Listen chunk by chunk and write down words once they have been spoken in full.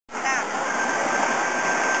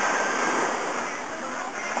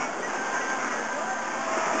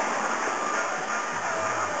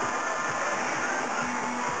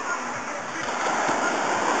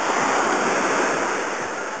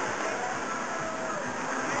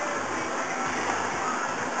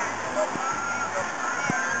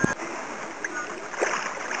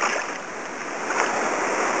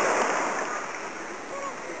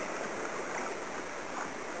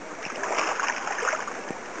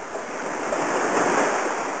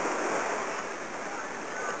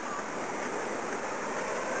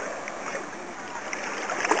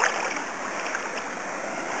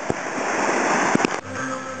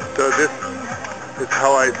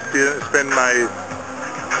spend my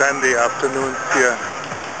Sunday afternoons here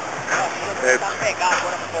at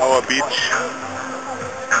our beach.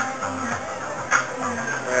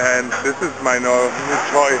 And this is my new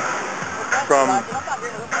toy from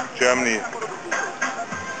Germany.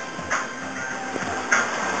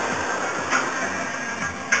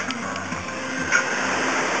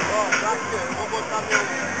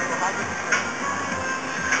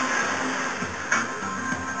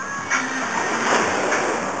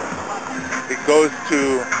 It goes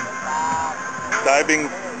to diving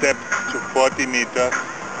depth to 40 meters,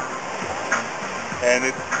 and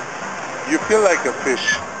you feel like a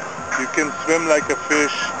fish. You can swim like a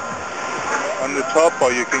fish on the top,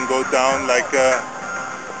 or you can go down like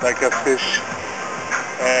a fish,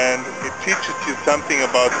 and it teaches you something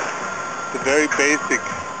about the very basic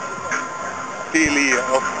theory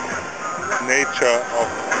of nature, of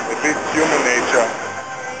at least human nature,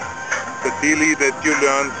 the theory that you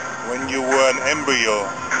learned when you were an embryo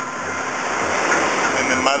in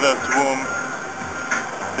the mother's womb,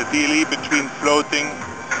 the theory between floating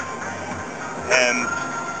and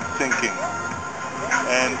sinking.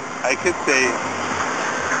 And I could say,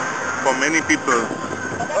 for many people,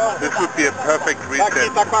 this would be a perfect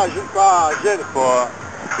reset for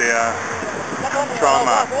their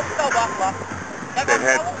trauma they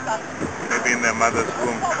had maybe in their mother's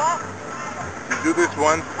womb. You do this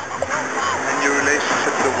once, and your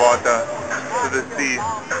relationship to water, to the sea,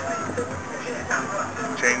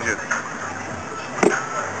 changes.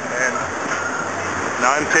 And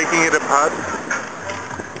now I'm taking it apart.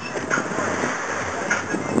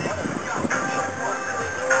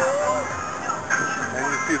 And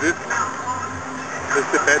you see this is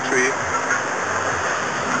the battery.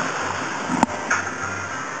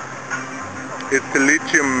 It's the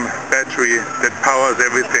lithium battery that powers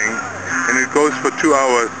everything, and it goes for 2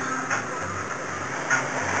 hours.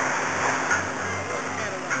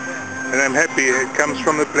 And I'm happy it comes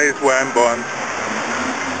from the place where I'm born.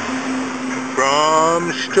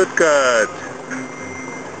 From Stuttgart.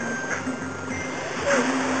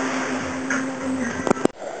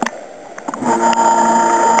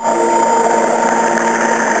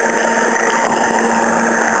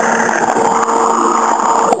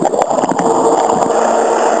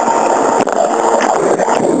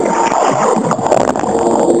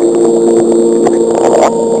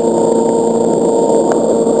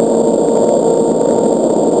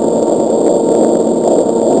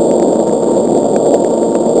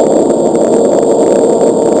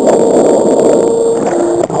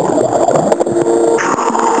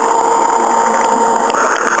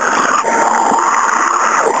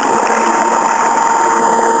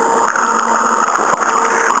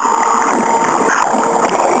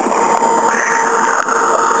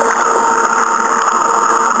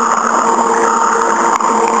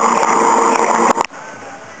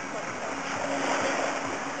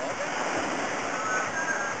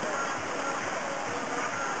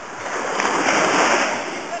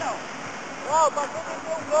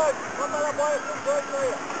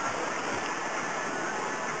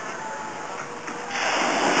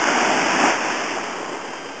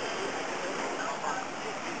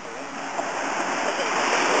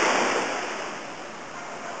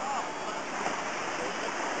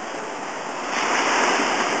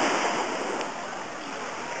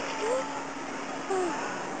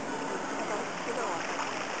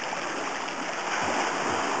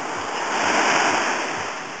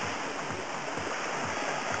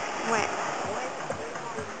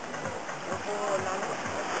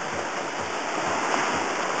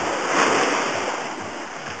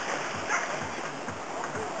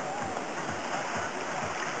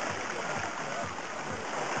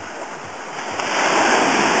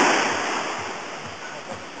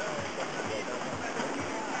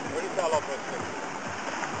 Development.